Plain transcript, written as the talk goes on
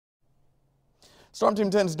Storm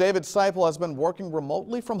Team 10's David Seipel has been working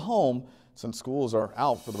remotely from home since schools are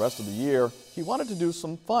out for the rest of the year. He wanted to do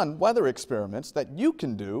some fun weather experiments that you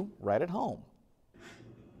can do right at home.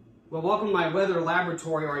 Well, welcome to my weather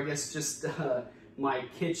laboratory, or I guess just my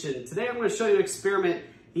kitchen. Today I'm going to show you an experiment,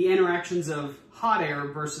 the interactions of hot air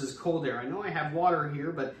versus cold air. I know I have water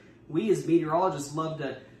here, but we as meteorologists love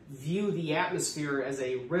to view the atmosphere as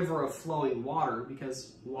a river of flowing water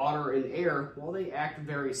because water and air, well, they act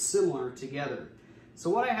very similar together. So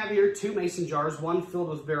what I have here, two mason jars, one filled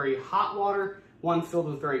with very hot water, one filled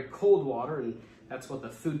with very cold water, and that's what the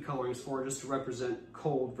food coloring is for, just to represent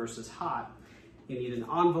cold versus hot. You need an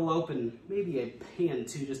envelope and maybe a pan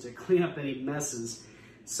too, just to clean up any messes.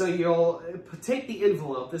 So you'll take the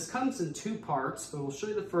envelope. This comes in two parts, but we'll show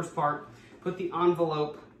you the first part. Put the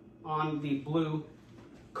envelope on the blue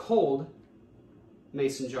cold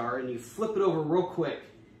mason jar and you flip it over real quick.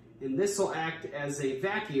 And this will act as a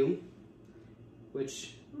vacuum,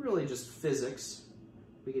 which really just physics.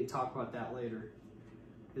 We can talk about that later.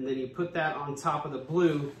 And then you put that on top of the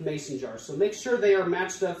blue mason jar. So make sure they are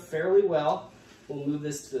matched up fairly well. We'll move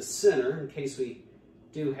this to the center in case we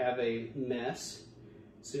do have a mess.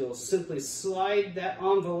 So you'll simply slide that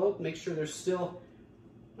envelope, make sure they're still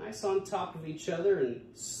nice on top of each other, and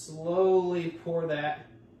slowly pull that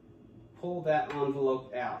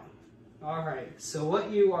envelope out. All right, so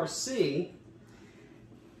what you are seeing,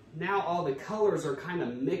 now all the colors are kind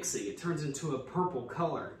of mixing. It turns into a purple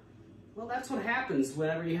color. Well, that's what happens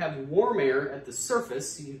whenever you have warm air at the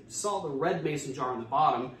surface. You saw the red mason jar on the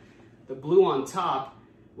bottom, the blue on top.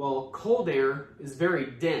 Well, cold air is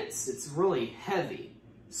very dense. It's really heavy.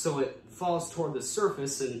 So it falls toward the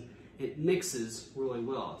surface and it mixes really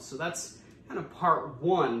well. So that's kind of part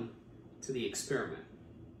one to the experiment.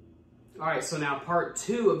 All right, so now part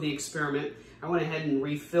two of the experiment, I went ahead and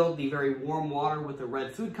refilled the very warm water with the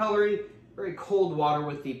red food coloring, very cold water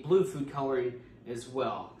with the blue food coloring as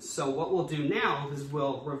well. So what we'll do now is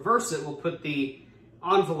we'll reverse it. We'll put the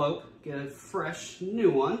envelope, get a fresh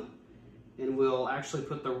new one, and we'll actually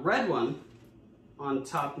put the red one on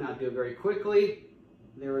top. Now do it very quickly.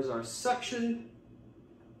 There is our suction.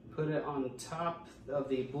 Put it on top of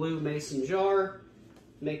the blue mason jar.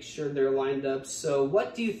 Make sure they're lined up. So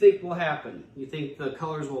what do you think will happen? You think the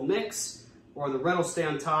colors will mix, or the red will stay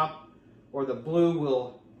on top, or the blue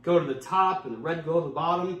will go to the top and the red go to the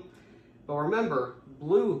bottom? But remember,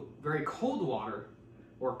 blue, very cold water,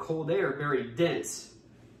 or cold air, very dense.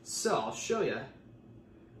 So I'll show you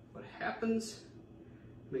what happens.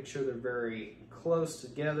 Make sure they're very close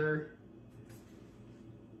together.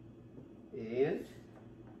 And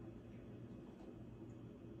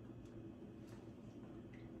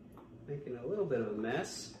making a little bit of a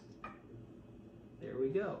mess. There we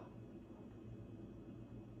go.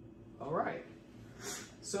 All right.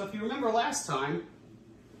 So if you remember last time,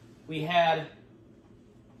 we had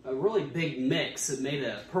a really big mix that made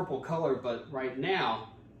a purple color, but right now,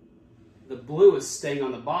 the blue is staying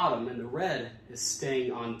on the bottom and the red is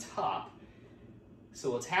staying on top.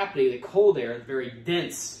 So what's happening, the cold air, the very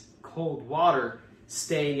dense cold water,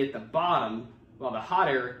 staying at the bottom, while the hot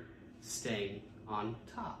air staying on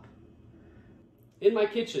top. In my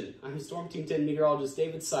kitchen, I'm Storm Team 10 meteorologist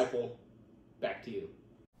David Seipel. Back to you.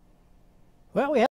 Well, we have